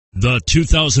The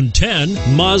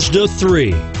 2010 Mazda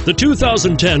 3. The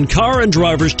 2010 Car and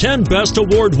Driver's 10 Best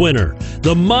Award winner,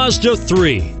 the Mazda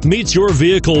 3, meets your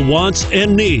vehicle wants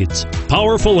and needs.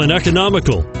 Powerful and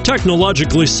economical,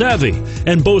 technologically savvy,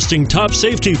 and boasting top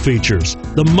safety features,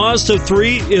 the Mazda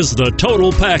 3 is the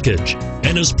total package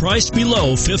and is priced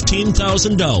below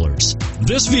 $15,000.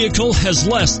 This vehicle has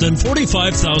less than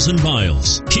 45,000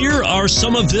 miles. Here are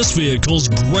some of this vehicle's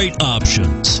great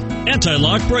options: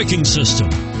 anti-lock braking system,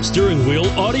 steering wheel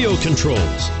audio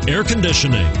controls, air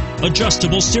conditioning,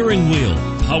 adjustable steering wheel,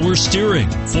 power steering,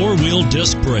 four-wheel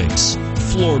disc brakes,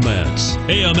 floor mats,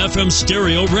 AM/FM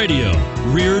stereo radio,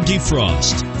 rear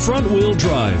defrost, front-wheel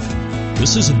drive.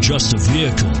 This isn't just a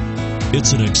vehicle,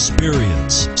 it's an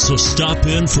experience. So stop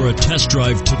in for a test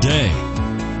drive today.